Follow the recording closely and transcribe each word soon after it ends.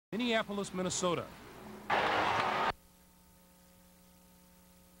Minneapolis, Minnesota.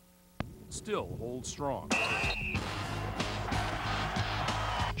 Still holds strong.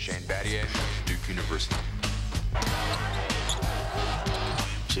 Shane Battier, Duke University.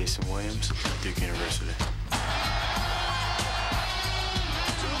 Jason Williams, Duke University.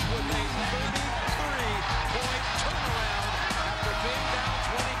 Duke with a 33-point turnaround after being down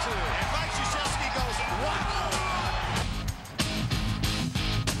 22. And Mike Krzyzewski goes, wow!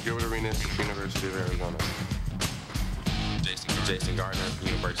 Gilbert Arenas, University of Arizona. Jason Gardner,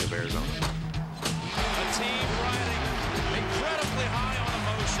 University of Arizona. A team riding incredibly high on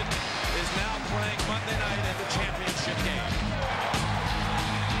emotion is now playing Monday night in the championship game.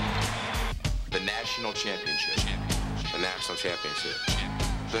 The national championship. The national championship.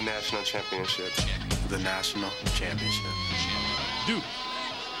 The national championship. The national championship. Duke,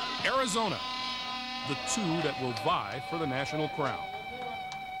 Arizona, the two that will vie for the national crown.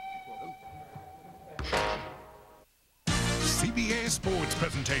 CBA Sports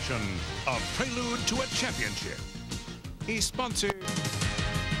presentation of Prelude to a Championship is sponsored.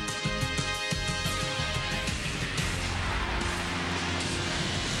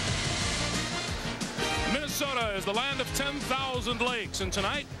 Minnesota is the land of 10,000 lakes, and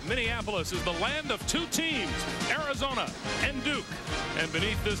tonight, Minneapolis is the land of two teams, Arizona and Duke. And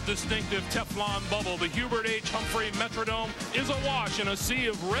beneath this distinctive Teflon bubble, the Hubert H. Humphrey Metrodome is awash in a sea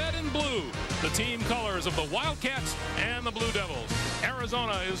of red and blue, the team colors of the Wildcats and the Blue Devils.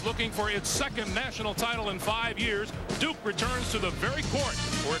 Arizona is looking for its second national title in 5 years. Duke returns to the very court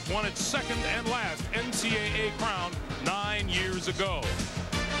where it won its second and last NCAA crown 9 years ago.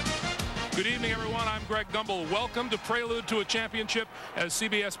 Good evening, everyone. I'm Greg Gumbel. Welcome to Prelude to a Championship as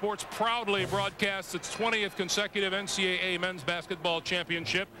CBS Sports proudly broadcasts its 20th consecutive NCAA Men's Basketball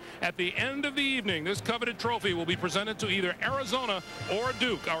Championship. At the end of the evening, this coveted trophy will be presented to either Arizona or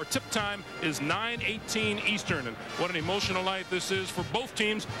Duke. Our tip time is 9:18 Eastern. And what an emotional night this is for both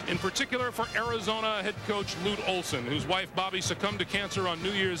teams, in particular for Arizona head coach Lute Olson, whose wife Bobby succumbed to cancer on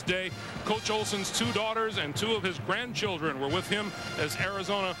New Year's Day. Coach Olson's two daughters and two of his grandchildren were with him as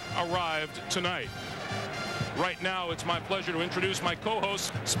Arizona arrived tonight. Right now, it's my pleasure to introduce my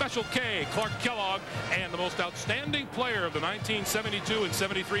co-host, Special K, Clark Kellogg, and the most outstanding player of the 1972 and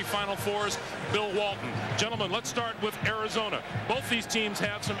 73 Final Fours, Bill Walton. Gentlemen, let's start with Arizona. Both these teams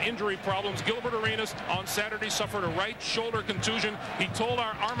have some injury problems. Gilbert Arenas on Saturday suffered a right shoulder contusion. He told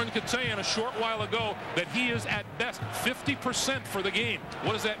our Armin Katayan a short while ago that he is at best 50% for the game.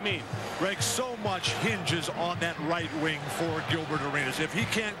 What does that mean? Greg, so much hinges on that right wing for Gilbert Arenas. If he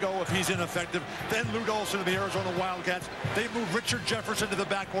can't go, if he's ineffective, then Lute Olson of the Arizona Wildcats, they move Richard Jefferson to the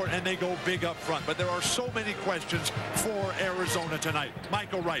backcourt and they go big up front. But there are so many questions for Arizona tonight.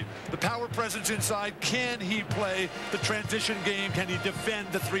 Michael Wright, the power presence inside, can he play the transition game? Can he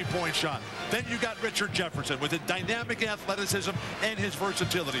defend the three-point shot? Then you got Richard Jefferson with his dynamic athleticism and his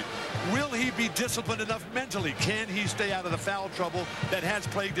versatility. Will he be disciplined enough mentally? Can he stay out of the foul trouble that has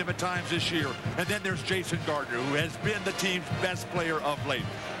plagued him at times this year? And then there's Jason Gardner, who has been the team's best player of late.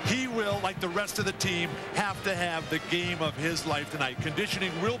 He will, like the rest of the team, have to have the game of his life tonight.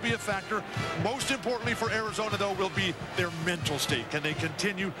 Conditioning will be a factor. Most importantly for Arizona, though, will be their mental state. Can they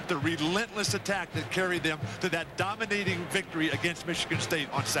continue the relentless attack that carried them to that dominating victory against Michigan State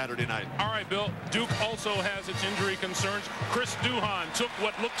on Saturday night? All right, Bill. Duke also has its injury concerns. Chris Duhon took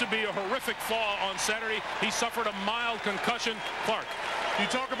what looked to be a horrific fall on Saturday. He suffered a mild concussion. Clark. You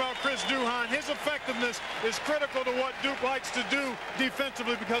talk about Chris Duhon. His effectiveness is critical to what Duke likes to do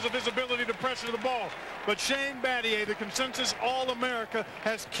defensively because of his ability to pressure the ball. But Shane Battier, the consensus All-America,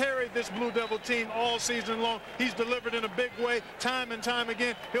 has carried this Blue Devil team all season long. He's delivered in a big way time and time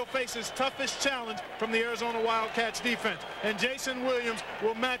again. He'll face his toughest challenge from the Arizona Wildcats defense. And Jason Williams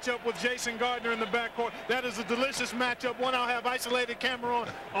will match up with Jason Gardner in the backcourt. That is a delicious matchup, one I'll have isolated camera on.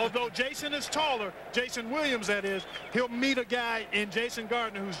 Although Jason is taller, Jason Williams that is, he'll meet a guy in Jason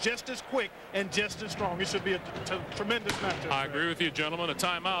Gardner who's just as quick and just as strong. It should be a tremendous matchup. I agree with you, gentlemen. A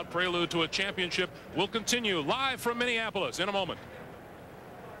timeout, prelude to a championship. We'll continue live from Minneapolis in a moment.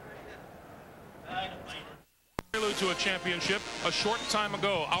 Prelude to a championship. A short time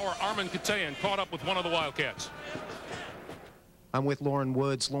ago, our Armin Katayan caught up with one of the Wildcats. I'm with Lauren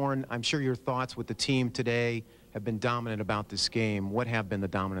Woods. Lauren, I'm sure your thoughts with the team today have been dominant about this game. What have been the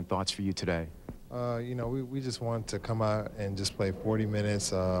dominant thoughts for you today? You know, we just want to come out and just play 40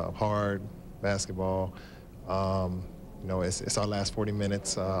 minutes of hard basketball. You know, it's our last 40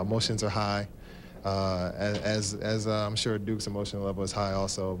 minutes. Emotions are high. As I'm sure Duke's emotional level is high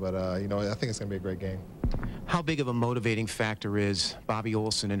also, but you know, I think it's going to be a great game. How big of a motivating factor is Bobby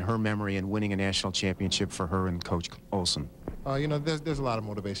Olson and her memory in winning a national championship for her and Coach Olson? You know, there's a lot of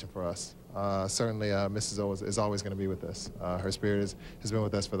motivation for us. Certainly, Mrs. O is always going to be with us. Her spirit has been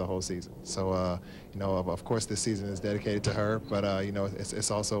with us for the whole season. So, you know, of course, this season is dedicated to her, but you know,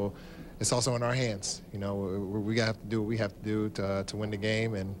 it's also in our hands. You know, we have to do what we have to do to win the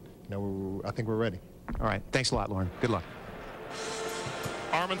game, and you know, I think we're ready. All right, thanks a lot, Lauren. Good luck.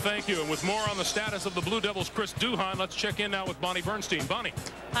 Armin, thank you. And with more on the status of the Blue Devils' Chris Duhon, let's check in now with Bonnie Bernstein. Bonnie.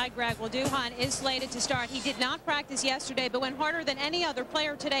 Hi, Greg. Well, Duhon is slated to start. He did not practice yesterday, but went harder than any other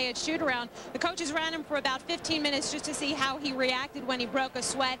player today at shoot-around. The coaches ran him for about 15 minutes just to see how he reacted when he broke a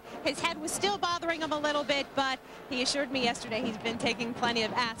sweat. His head was still bothering him a little bit, but he assured me yesterday he's been taking plenty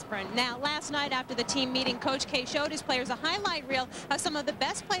of aspirin. Now, last night after the team meeting, Coach K showed his players a highlight reel of some of the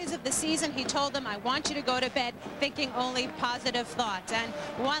best plays of the season. He told them, I want you to go to bed thinking only positive thoughts. And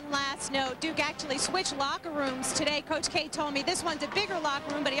one last note, Duke actually switched locker rooms today. Coach K told me this one's a bigger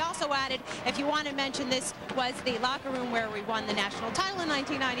locker room, but he also added, if you want to mention this was the locker room where we won the national title in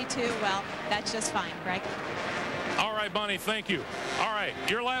 1992, well, that's just fine, Greg. All right, Bonnie, thank you. All right,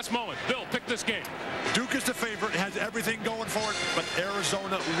 your last moment. Bill, pick this game. Duke is the favorite, has everything going for it, but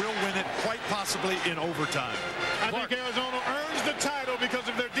Arizona will win it, quite possibly in overtime. I think Arizona earns the title because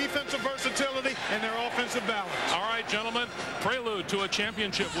of their defensive versatility and their offensive balance. All right, gentlemen, Prelude to a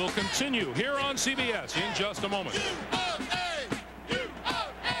Championship will continue here on CBS in just a moment.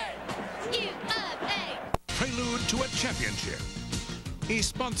 Prelude to a Championship is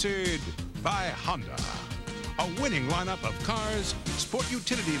sponsored by Honda. A winning lineup of cars, sport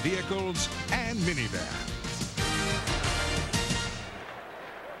utility vehicles, and minivans.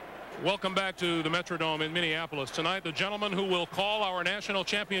 Welcome back to the Metrodome in Minneapolis. Tonight, the gentlemen who will call our national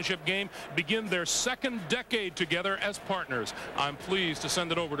championship game begin their second decade together as partners. I'm pleased to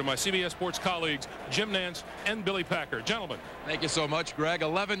send it over to my CBS Sports colleagues, Jim Nantz and Billy Packer. Gentlemen. Thank you so much, Greg.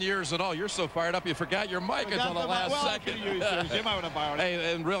 11 years in all. You're so fired up you forgot your mic until the last second. Jim, I would have borrowed it.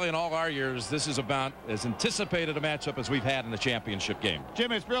 Hey, and really in all our years, this is about as anticipated a matchup as we've had in the championship game.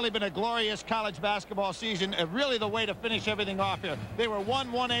 Jim, it's really been a glorious college basketball season. Really the way to finish everything off here. They were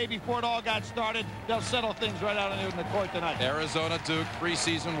 1-1A before it all got started. They'll settle things right out in the court tonight. Arizona Duke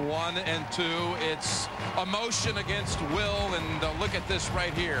preseason 1 and 2. It's emotion against will, and look at this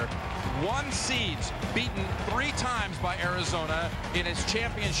right here. 1 seeds beaten 3 times by Arizona in its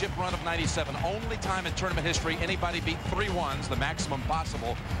championship run of 97. Only time in tournament history anybody beat 3 ones, the maximum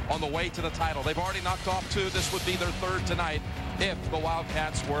possible, on the way to the title. They've already knocked off 2. This would be their 3rd tonight if the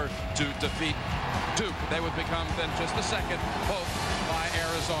Wildcats were to defeat Duke. They would become then just the 2nd host by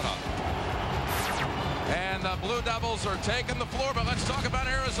Arizona. And the Blue Devils are taking the floor, but let's talk about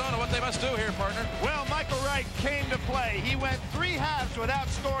Arizona, what they must do here, partner. Well, Michael Wright came to play. He went 3 halves without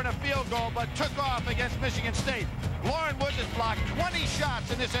scoring a field goal, but took off against Michigan State. Lauren Woods has blocked 20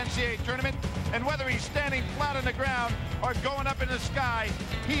 shots in this NCAA tournament, and whether he's standing flat on the ground or going up in the sky,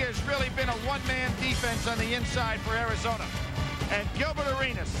 he has really been a one-man defense on the inside for Arizona. And Gilbert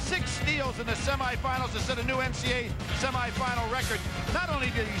Arenas, 6 steals in the semifinals to set a new NCAA semifinal record. Not only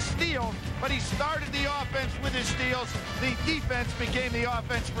did he steal, but he started the offense with his steals. The defense became the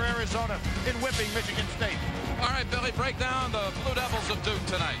offense for Arizona in whipping Michigan State. All right, Billy, break down the Blue Devils of Duke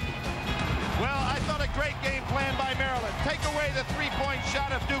tonight. Well, I thought a great game plan by Maryland. Take away the 3-point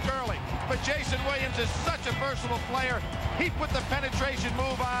shot of Duke early. But Jason Williams is such a versatile player. He put the penetration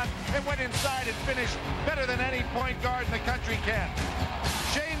move on and went inside and finished better than any point guard in the country can.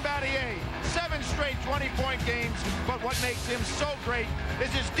 Shane Battier, 7 straight 20-point games, but what makes him so great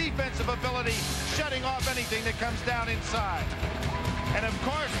is his defensive ability, shutting off anything that comes down inside. And of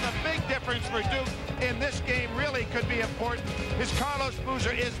course, the big difference for Duke in this game really could be important is Carlos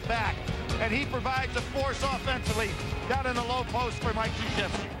Boozer is back, and he provides a force offensively down in the low post for Mike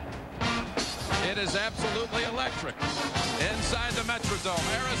Krzyzewski. It is absolutely electric inside the Metrodome.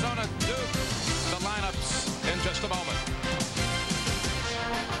 Arizona Duke, the lineups in just a moment.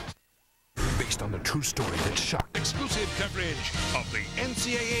 Based on the true story that shocked. Exclusive coverage of the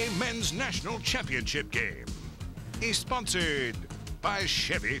NCAA Men's National Championship game is sponsored by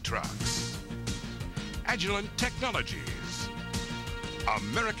Chevy Trucks, Agilent Technologies,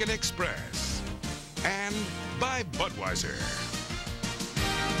 American Express, and by Budweiser.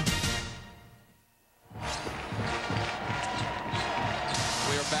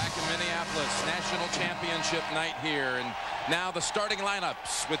 We are back in Minneapolis, national championship night here, and now the starting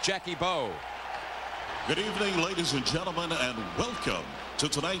lineups with Jackie Bowe. Good evening, ladies and gentlemen, and welcome to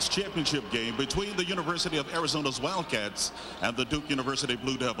tonight's championship game between the University of Arizona's Wildcats and the Duke University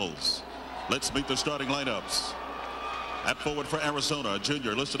Blue Devils. Let's meet the starting lineups. At forward for Arizona,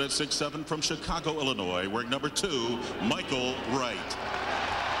 junior listed at 6'7" from Chicago, Illinois, wearing number 2, Michael Wright.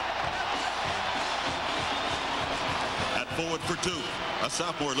 At forward for Duke, a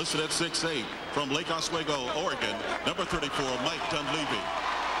sophomore listed at 6'8", from Lake Oswego, Oregon, number 34, Mike Dunleavy.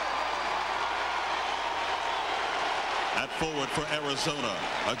 At forward for Arizona,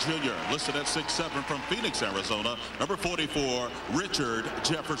 a junior listed at 6'7", from Phoenix, Arizona, number 44, Richard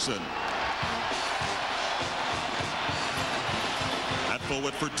Jefferson. At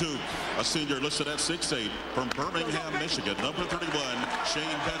forward for Duke, a senior listed at 6'8", from Birmingham, Michigan, number 31,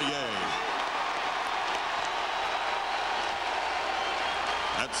 Shane Battier.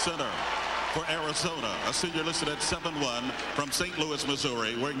 At center for Arizona, a senior listed at 7'1", from St. Louis,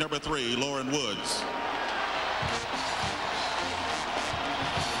 Missouri, wearing number 3, Lauren Woods.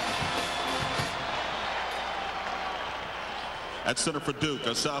 At center for Duke,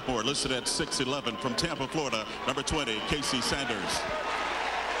 a sophomore listed at 6'11", from Tampa, Florida, number 20, Casey Sanders.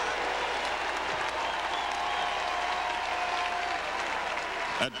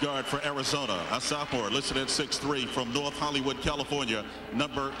 At guard for Arizona, a sophomore listed at 6'3", from North Hollywood, California,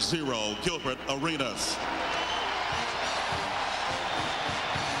 number 0, Gilbert Arenas.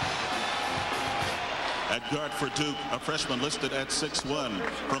 At guard for Duke, a freshman listed at 6'1",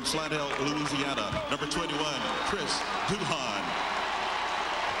 from Slidell, Louisiana, number 21, Chris Duhan.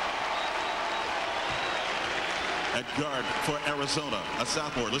 At guard for Arizona, a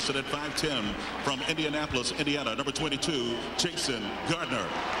sophomore listed at 5'10", from Indianapolis, Indiana, number 22, Jason Gardner.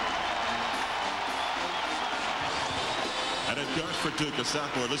 And at guard for Duke, a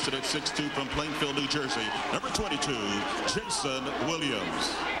sophomore listed at 6'2", from Plainfield, New Jersey, number 22, Jason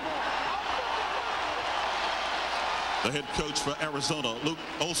Williams. The head coach for Arizona, Luke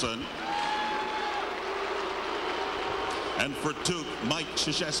Olson. And for Duke, Mike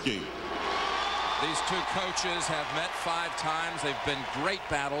Krzyzewski. These two coaches have met 5 times. They've been great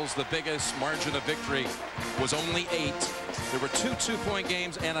battles. The biggest margin of victory was only 8. There were 2 two-point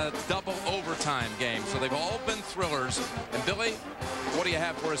games and a double overtime game. So they've all been thrillers. And Billy, what do you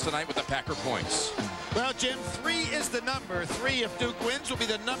have for us tonight with the Packer points? Well, Jim, 3 is the number. 3, if Duke wins, will be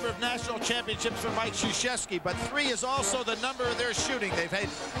the number of national championships for Mike Krzyzewski. But 3 is also the number of their shooting. They've had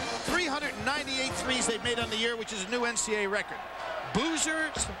 398 threes they've made on the year, which is a new NCAA record.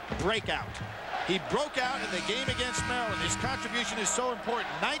 Boozer's breakout. He broke out in the game against Maryland. His contribution is so important.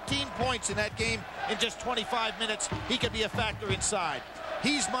 19 points in that game in just 25 minutes. He could be a factor inside.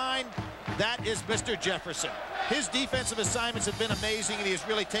 He's mine. That is Mr. Jefferson. His defensive assignments have been amazing, and he has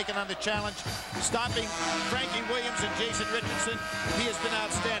really taken on the challenge. Stopping Frankie Williams and Jason Richardson, he has been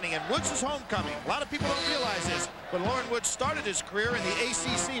outstanding. And Woods' homecoming, a lot of people don't realize this, but Lauren Woods started his career in the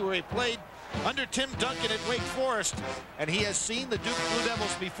ACC, where he played under Tim Duncan at Wake Forest, and he has seen the Duke Blue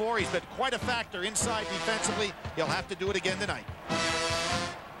Devils before. He's been quite a factor inside defensively. He'll have to do it again tonight.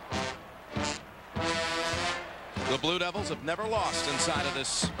 The Blue Devils have never lost inside of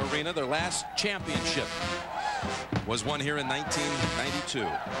this arena. Their last championship was won here in 1992.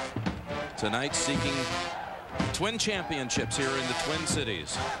 Tonight seeking twin championships here in the Twin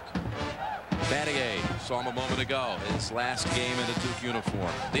Cities. Battier, saw him a moment ago, his last game in a Duke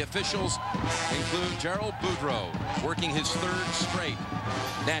uniform. The officials include Gerald Boudreau, working his 3rd straight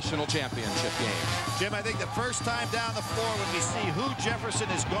national championship game. Jim, I think the first time down the floor when we see who Jefferson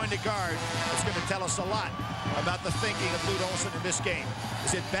is going to guard, it's going to tell us a lot about the thinking of Lute Olson in this game.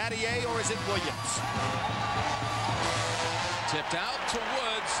 Is it Battier or is it Williams? Tipped out to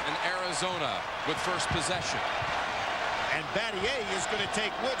Woods, and Arizona with first possession. And Battier is going to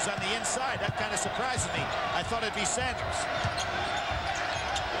take Woods on the inside. That kind of surprises me. I thought it'd be Sanders.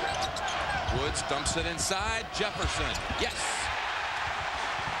 Woods dumps it inside. Jefferson. Yes.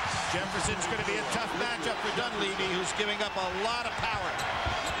 Jefferson's going to be a tough matchup for Dunleavy, who's giving up a lot of power.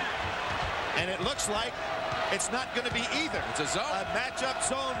 And it looks like it's not going to be either. It's a zone. A matchup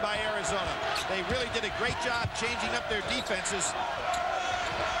zone by Arizona. They really did a great job changing up their defenses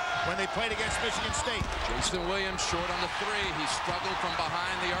when they played against Michigan State. Jason Williams short on the 3. He struggled from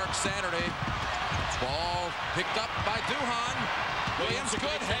behind the arc Saturday. Ball picked up by Duhan. Williams,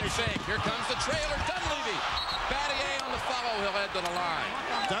 good head fake. Here comes the trailer. Dunleavy. Battier on the follow. He'll head to the line.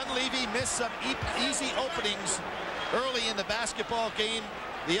 Dunleavy missed some easy openings early in the basketball game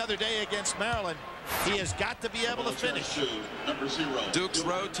the other day against Maryland. He has got to be able to finish. Duke's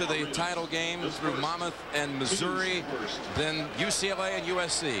road to the title game through Monmouth and Missouri, then UCLA and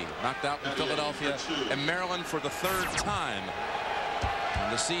USC, knocked out in Philadelphia, and Maryland for the 3rd time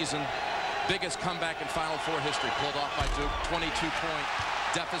in the season. Biggest comeback in Final Four history, pulled off by Duke. 22-point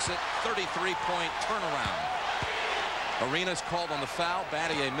deficit, 33-point turnaround. Arenas called on the foul.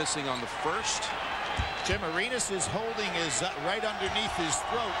 Battier missing on the 1st. Jim, Arenas is holding his right underneath his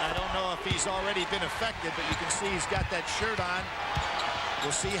throat. I don't know if he's already been affected, but you can see he's got that shirt on.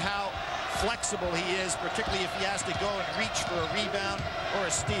 We'll see how flexible he is, particularly if he has to go and reach for a rebound or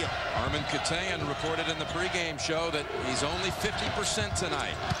a steal. Armin Katayan reported in the pregame show that he's only 50%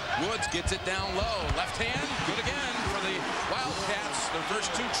 tonight. Woods gets it down low. Left hand, good again for the Wildcats. Their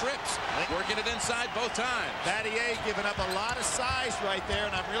first 2 trips, working it inside both times. Battier giving up a lot of size right there,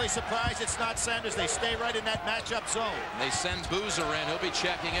 and I'm really surprised it's not Sanders. They stay right in that matchup zone. They send Boozer in. He'll be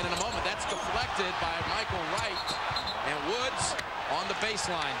checking in a moment. That's deflected by Michael Wright. And Woods on the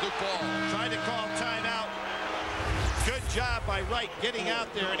baseline. Duke ball. Trying to call timeout. Good job by Wright getting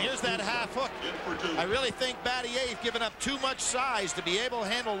out there, and here's that half hook. I really think Battier's given up too much size to be able to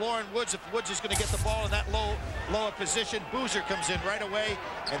handle Lauren Woods if Woods is going to get the ball in that lower position. Boozer comes in right away,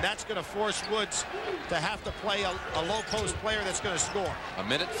 and that's going to force Woods to have to play a low post player that's going to score. A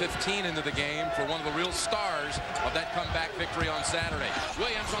minute 15 into the game for one of the real stars of that comeback victory on Saturday.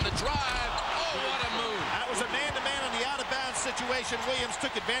 Williams on the drive. Oh, what a move. That was a man-to-man on the out-of-bounds situation. Williams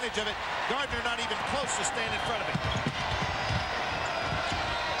took advantage of it. Gardner not even close to stand in front of him.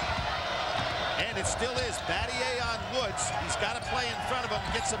 And it still is Battier on Woods. He's got to play in front of him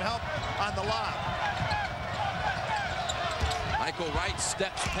and get some help on the lob. Michael Wright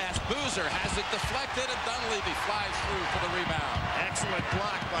steps past Boozer, has it deflected, and Dunleavy flies through for the rebound. Excellent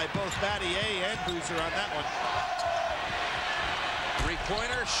block by both Battier and Boozer on that one.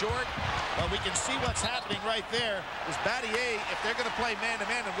 Three-pointer, short. Well, we can see what's happening right there. Is Battier, if they're going to play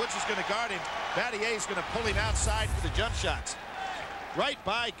man-to-man and Woods is going to guard him, Battier is going to pull him outside for the jump shots. Right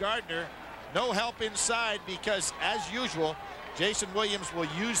by Gardner. No help inside because, as usual, Jason Williams will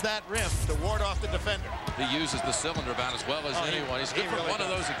use that rim to ward off the defender. He uses the cylinder bound as well as anyone. He's good for really one of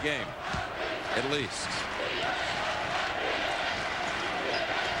those a game, at least.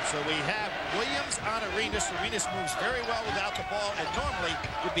 So we have Williams on Arenas. Arenas moves very well without the ball and normally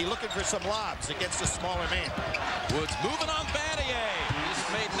would be looking for some lobs against a smaller man. Woods moving on Battier. He's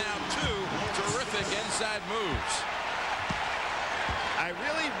made now 2 terrific inside moves. I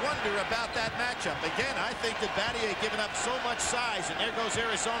really wonder about that matchup. Again, I think that Battier giving up so much size, and there goes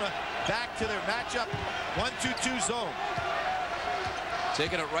Arizona back to their matchup 1-2-2 zone.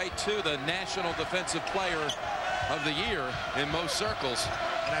 Taking it right to the National Defensive Player of the Year in most circles.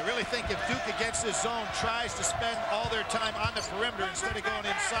 And I really think if Duke against this zone tries to spend all their time on the perimeter instead of going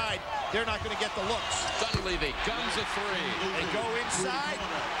inside, they're not going to get the looks. Dunleavy guns a 3. They go inside,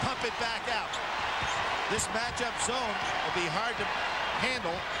 pump it back out. This matchup zone will be hard to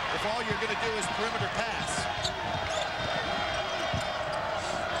handle if all you're going to do is perimeter pass.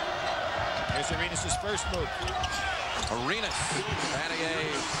 Here's Arenas' first move. Arenas.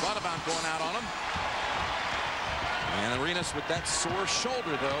 Battier thought about going out on him. And Arenas with that sore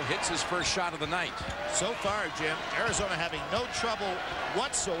shoulder, though, hits his first shot of the night. So far, Jim, Arizona having no trouble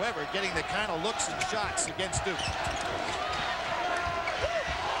whatsoever getting the kind of looks and shots against Duke.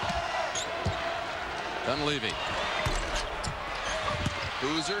 Dunleavy.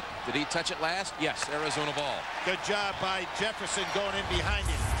 Boozer, did he touch it last? Yes, Arizona ball. Good job by Jefferson going in behind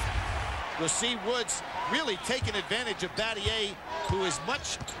him. We'll see Woods really taking advantage of Battier, who is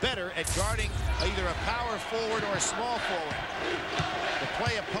much better at guarding either a power forward or a small forward. To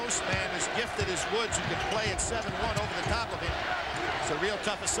play a post man as gifted as Woods, who can play at 7-1 over the top of him. It's a real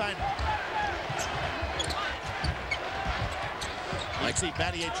tough assignment. I see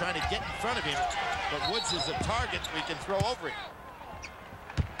Battier trying to get in front of him, but Woods is a target we can throw over him.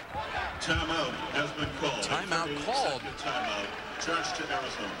 Timeout has been called. Timeout called. Timeout. Charge to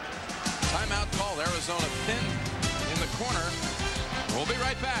Arizona. Timeout called. Arizona pinned in the corner. We'll be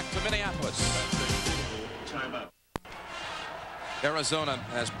right back to Minneapolis. Timeout. Arizona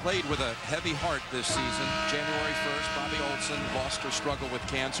has played with a heavy heart this season. January 1st, Bobby Olson lost her struggle with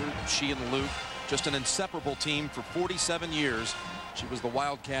cancer. She and Luke, just an inseparable team for 47 years. She was the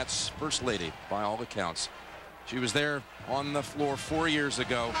Wildcats' first lady by all accounts. She was there on the floor 4 years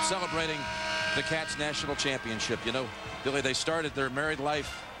ago celebrating the Cats national championship. You know, Billy, they started their married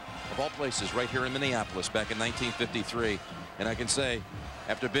life of all places right here in Minneapolis back in 1953. And I can say,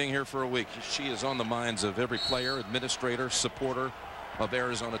 after being here for a week, she is on the minds of every player, administrator, supporter of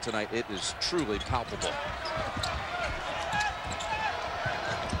Arizona tonight. It is truly palpable.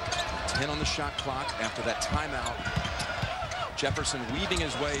 10 on the shot clock after that timeout. Jefferson weaving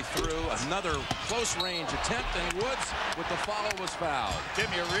his way through another close range attempt, and Woods with the follow was fouled. Jim,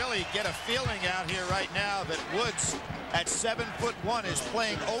 you really get a feeling out here right now that Woods at 7'1" is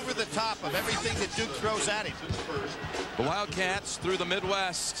playing over the top of everything that Duke throws at him. The Wildcats through the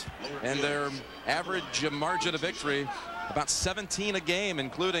Midwest, and their average margin of victory about 17 a game,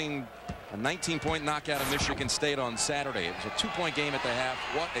 including a 19-point knockout of Michigan State on Saturday. It was a 2-point game at the half.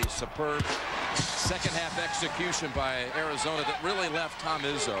 What a superb second half execution by Arizona that really left Tom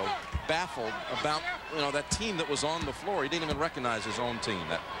Izzo baffled about, that team that was on the floor. He didn't even recognize his own team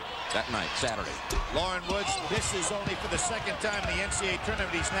that night, Saturday. Lauren Woods misses only for the second time in the NCAA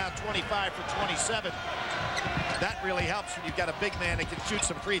tournament. He's now 25 for 27. That really helps when you've got a big man that can shoot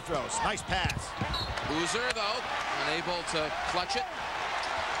some free throws. Nice pass. Boozer, though, unable to clutch it.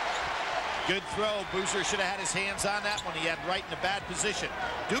 Good throw. Boozer should have had his hands on that one. He had right in a bad position.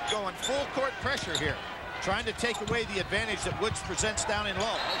 Duke going full court pressure here, trying to take away the advantage that Woods presents down in low.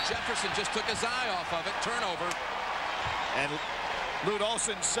 Oh, Jefferson just took his eye off of it. Turnover. And Lute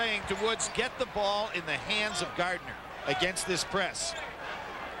Olson saying to Woods, get the ball in the hands of Gardner against this press.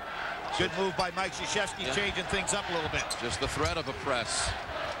 Good move by Mike Krzyzewski, changing things up a little bit. Just the threat of a press.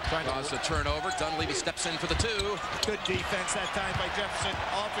 Trying to cause a turnover. Dunleavy steps in for the 2. Good defense that time by Jefferson.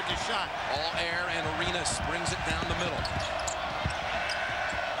 Altered his shot. All air, and Arenas brings it down the middle.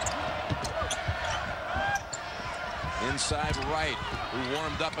 Inside right, who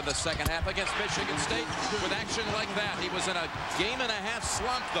warmed up in the second half against Michigan State with action like that. He was in a game-and-a-half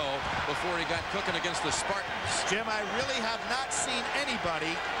slump, though, before he got cooking against the Spartans. Jim, I really have not seen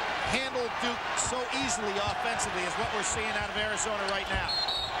anybody handle Duke so easily offensively as what we're seeing out of Arizona right now.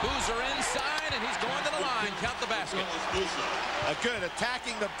 Boozer inside, and he's going to the line. Count the basket. Good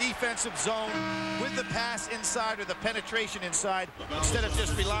attacking the defensive zone with the pass inside or the penetration inside instead of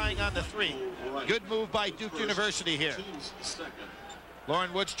just relying on the 3. Good move by Duke University here.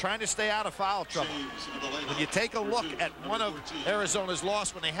 Lauren Woods trying to stay out of foul trouble. When you take a look at one of Arizona's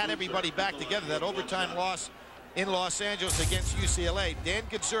loss when they had everybody back together, that overtime loss in Los Angeles against UCLA, Dan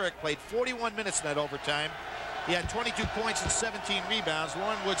Gadzuric played 41 minutes in that overtime. He had 22 points and 17 rebounds.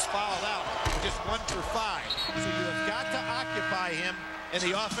 Lauren Woods fouled out, just 1 for 5. So you have got to occupy him in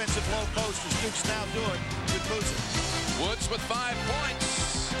the offensive low post, as Duke's now doing with Boozer. Woods with 5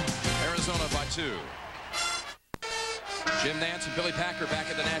 points. Arizona by 2. Jim Nance and Billy Packer back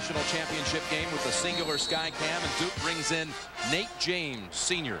at the national championship game with the singular sky cam, and Duke brings in Nate James,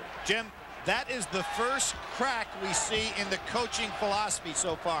 senior. Jim, that is the first crack we see in the coaching philosophy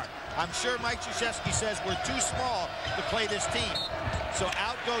so far. I'm sure Mike Krzyzewski says we're too small to play this team. So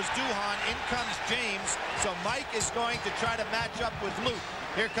out goes Duhan, in comes James. So Mike is going to try to match up with Lute.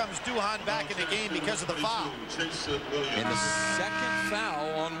 Here comes Duhan back in the game because of the foul. And the second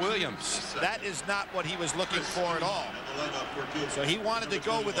foul on Williams. That is not what he was looking for at all. So he wanted to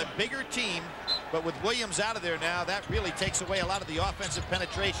go with a bigger team, but with Williams out of there now, that really takes away a lot of the offensive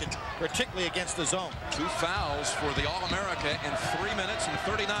penetration, particularly against the zone. 2 fouls for the All-America in 3 minutes and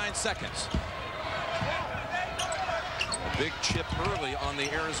 39 seconds. A big chip early on the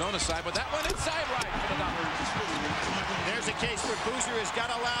Arizona side, but that one inside right for the Ducks. There's a case where Boozer has got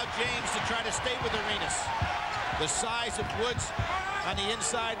to allow James to try to stay with Arenas. The size of Woods on the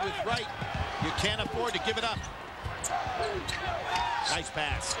inside with Wright, you can't afford to give it up. Nice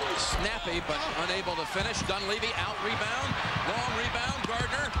pass. Snappy, but unable to finish. Dunleavy out rebound. Long rebound.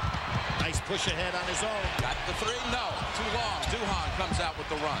 Gardner. Nice push ahead on his own. Got the 3. No. Too long. Duhan comes out with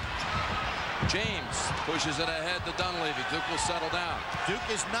the run. James pushes it ahead to Dunleavy. Duke will settle down. Duke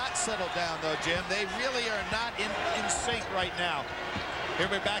is not settled down, though, Jim. They really are not in sync right now. Here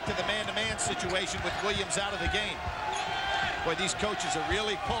we're back to the man-to-man situation with Williams out of the game. Boy, these coaches are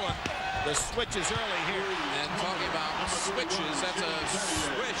really pulling the switches early here. And talking about switches, that's a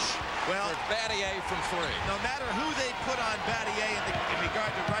swish for Battier from 3. No matter who they put on Battier in regard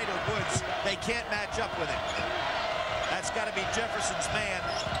to Wright or Woods, they can't match up with him. That's got to be Jefferson's man.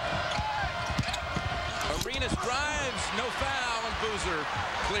 Arenas drives, no foul, and Boozer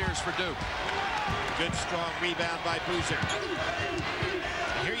clears for Duke. Good strong rebound by Boozer.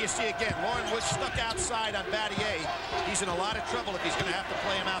 Here you see again, Lauren Woods stuck outside on Battier. He's in a lot of trouble if he's going to have to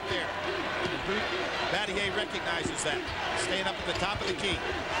play him out there. Battier recognizes that, staying up at the top of the key.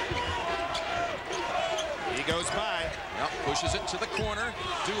 He goes by. Yep, pushes it to the corner.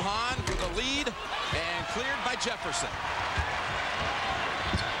 Duhan for the lead, and cleared by Jefferson.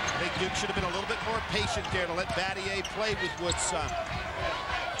 I think Duke should have been a little bit more patient there to let Battier play with Woods' son.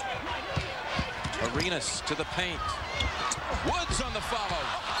 Arenas to the paint. Woods on the follow.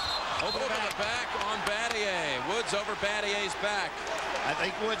 Over the back on Battier. Woods over Battier's back. I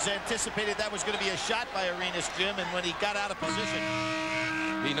think Woods anticipated that was going to be a shot by Arenas, Jim, and when he got out of position,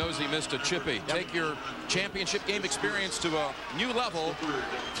 he knows he missed a chippy. Yep. Take your championship game experience to a new level.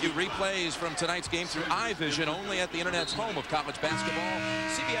 View replays from tonight's game through iVision, only at the internet's home of college basketball.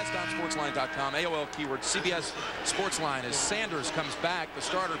 CBS.sportsline.com, AOL keyword CBS Sportsline, as Sanders comes back, the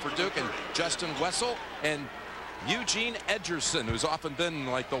starter for Duke, and Justin Wessel and Eugene Edgerson, who's often been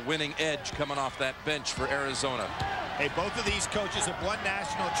like the winning edge coming off that bench for Arizona. Hey, both of these coaches have won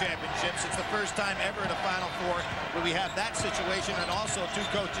national championships. It's the first time ever in a Final Four where we have that situation, and also two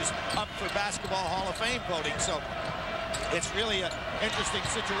coaches up for Basketball Hall of Fame voting. So it's really an interesting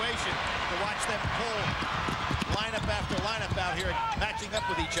situation to watch them pull lineup after lineup out here, matching up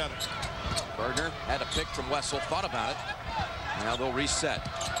with each other. Gardner had a pick from Wessel, thought about it. Now they'll reset.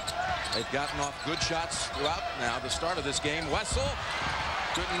 They've gotten off good shots throughout now the start of this game. Wessel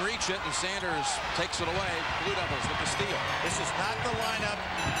couldn't reach it, and Sanders takes it away. Blue Devils with the steal. This is not the lineup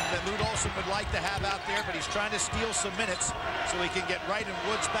that Lute Olson would like to have out there, but he's trying to steal some minutes so he can get Wright and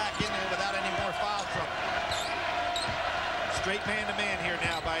Woods back in there without any more foul trouble. Straight man-to-man here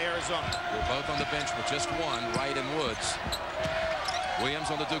now by Arizona. They're both on the bench with just one, Wright and Woods.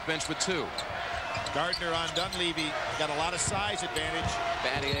 Williams on the Duke bench with 2. Gardner on Dunleavy, got a lot of size advantage.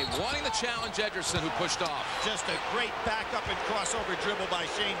 Battier wanting to challenge Ederson, who pushed off. Just a great backup and crossover dribble by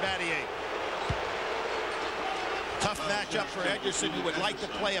Shane Battier. Tough matchup for Ederson, who would like to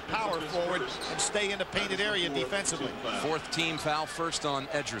play a power forward and stay in the painted area defensively. 4th team foul, first on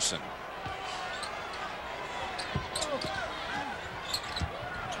Ederson.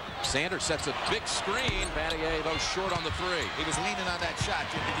 Sanders sets a big screen. Battier, though, short on the 3. He was leaning on that shot,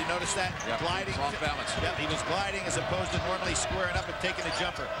 Jim. Did you notice that? Yep, gliding. Off balance. Yep, he was gliding as opposed to normally squaring up and taking a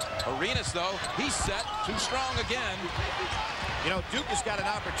jumper. Arenas, though, he's set. Too strong again. You know, Duke has got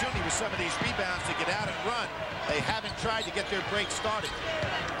an opportunity with some of these rebounds to get out and run. They haven't tried to get their break started.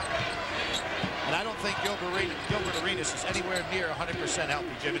 And I don't think Gilbert Arenas is anywhere near 100%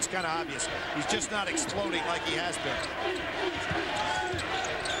 healthy, Jim. It's kind of obvious. He's just not exploding like he has been.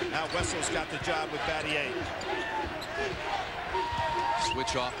 Now Wessel's got the job with Battier.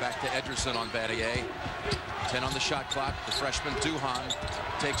 Switch off back to Ederson on Battier. 10 on the shot clock. The freshman Duhan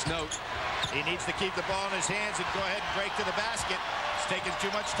takes note. He needs to keep the ball in his hands and go ahead and break to the basket. It's taking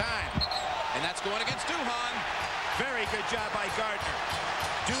too much time. And that's going against Duhan. Very good job by Gardner.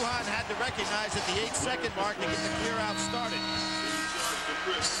 Duhan had to recognize at the 8-second mark to get the clear out started.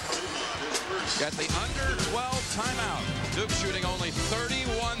 Got the under 12 timeout. Duke shooting only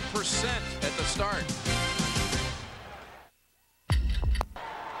 31% at the start.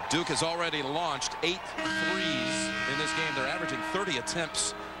 Duke has already launched 8 threes in this game. They're averaging 30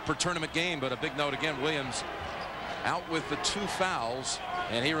 attempts per tournament game, but a big note again, Williams out with the 2 fouls,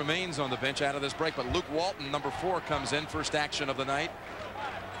 and he remains on the bench out of this break. But Luke Walton, number 4, comes in, first action of the night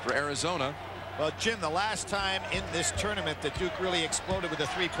for Arizona. Well, Jim, the last time in this tournament that Duke really exploded with a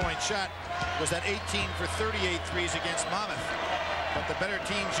 3-point shot was that 18 for 38 threes against Monmouth. But the better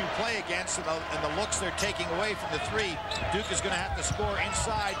teams you play against and the looks they're taking away from the 3, Duke is going to have to score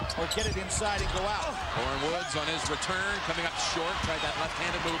inside or get it inside and go out. Lauren Woods on his return, coming up short, tried that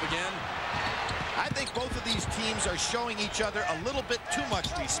left-handed move again. I think both of these teams are showing each other a little bit too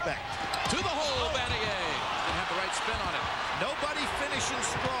much respect. To the hole, Battier. Didn't have the right spin on it. Nobody finishing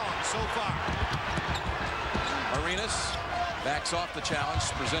strong so far. Arenas backs off the challenge,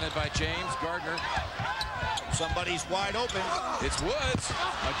 presented by James Gardner. Somebody's wide open. It's Woods.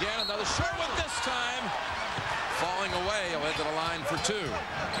 Again, another short one this time. Falling away, he'll head to the line for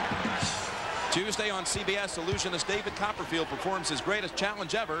 2. Tuesday on CBS, illusionist David Copperfield performs his greatest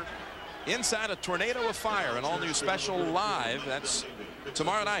challenge ever inside a tornado of fire, an all-new special live. That's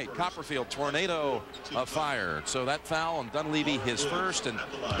tomorrow night. Copperfield, Tornado of Fire. So that foul on Dunleavy, his first. And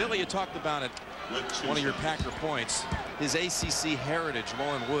Billy, you talked about it, one of your Packer points, his ACC heritage.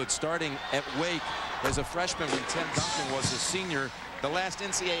 Lauren Woods starting at Wake as a freshman when Tim Duncan was a senior. The last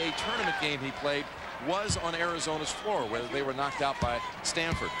NCAA tournament game he played was on Arizona's floor, where they were knocked out by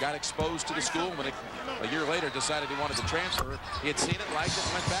Stanford. Got exposed to the school when a year later decided he wanted to transfer. He had seen it, liked it,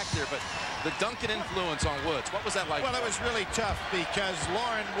 and went back there. But the Duncan influence on Woods, what was that like? Well, it was really tough because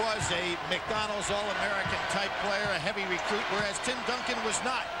Lauren was a McDonald's All-American type player, a heavy recruit, whereas Tim Duncan was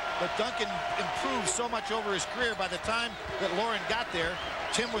not. But Duncan improved so much over his career. By the time that Lauren got there,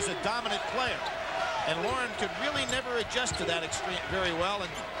 Tim was a dominant player. And Lauren could really never adjust to that extreme very well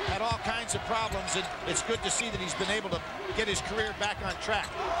and had all kinds of problems. And it's good to see that he's been able to get his career back on track.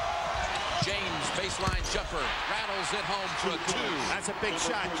 James, baseline jumper, rattles it home for a 2. That's a big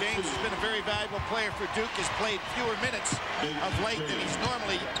shot. James has been a very valuable player for Duke, has played fewer minutes of late than he's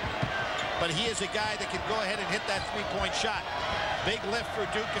normally, but he is a guy that can go ahead and hit that 3-point shot. Big lift for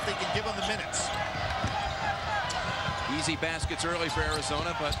Duke if they can give him the minutes. Easy baskets early for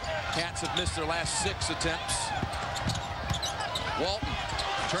Arizona, but Cats have missed their last 6 attempts. Walton,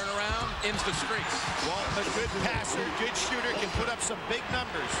 turn around, ends the streak. Walton, a good passer, good shooter, can put up some big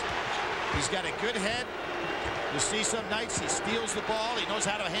numbers. He's got a good head. You see some nights he steals the ball. He knows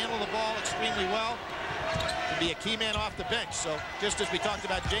how to handle the ball extremely well. Can be a key man off the bench. So just as we talked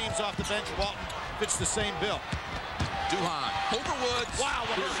about James off the bench, Walton fits the same bill. Duhan over Woods. Wow,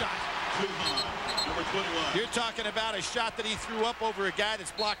 what a shot. Number 21. You're talking about a shot that he threw up over a guy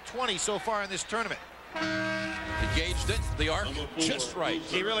that's blocked 20 so far in this tournament. He gauged it, the arc, just right.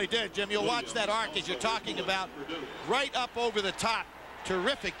 He really did, Jim. You'll watch that arc as you're talking about, right up over the top.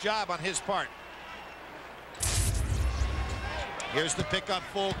 Terrific job on his part. Here's the pickup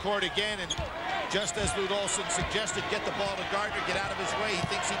full court again, and just as Lute Olson suggested, get the ball to Gardner, get out of his way. He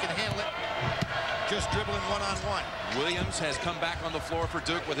thinks he can handle it. Just dribbling one-on-one. Williams has come back on the floor for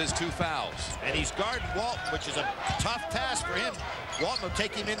Duke with his 2 fouls. And he's guarding Walton, which is a tough task for him. Walton will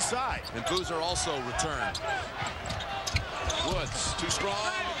take him inside. And Boozer also returned. Woods, too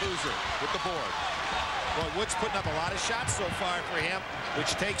strong. Boozer with the board. Boy, Woods putting up a lot of shots so far for him,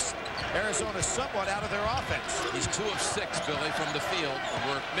 which takes Arizona somewhat out of their offense. He's 2 of 6, Billy, from the field.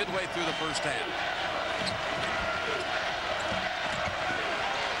 We're midway through the first half.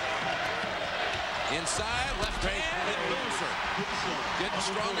 Inside, left hand, and Boozer. Getting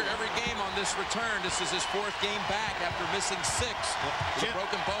stronger every game on this return. This is his 4th game back after missing 6. With a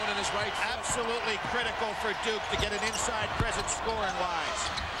broken bone in his right foot. Absolutely critical for Duke to get an inside presence scoring-wise.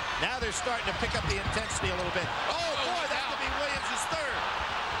 Now they're starting to pick up the intensity a little bit. Oh, boy, that could be Williams' 3rd.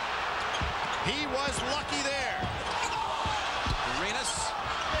 He was lucky there. Arenas,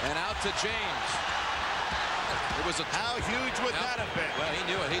 and out to James. It was How huge would that have been? Well, he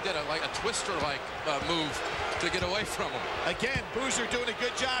knew it. He did a twister-like move to get away from him. Again, Boozer doing a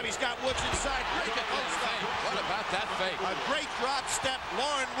good job. He's got Woods inside. What about that fake? A great drop step.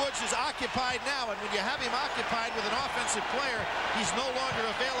 Lauren Woods is occupied now, and when you have him occupied with an offensive player, he's no longer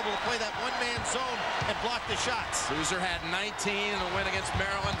available to play that one-man zone and block the shots. Boozer had 19 in the win against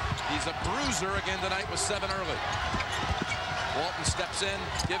Maryland. He's a bruiser again tonight with 7 early. Walton steps in,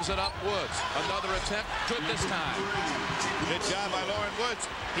 gives it up. Woods, another attempt, good this time. Good job by Lauren Woods.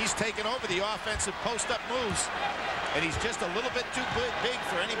 He's taken over the offensive post-up moves, and he's just a little bit too big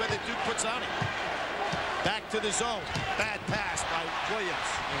for anybody that Duke puts on him. Back to the zone. Bad pass by Williams.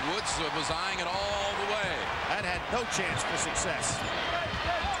 And Woods was eyeing it all the way. That had no chance for success.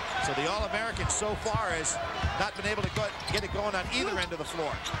 So the All-American so far has not been able to get it going on either end of the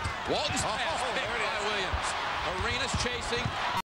floor. Walton's pass picked by Williams. Arenas chasing.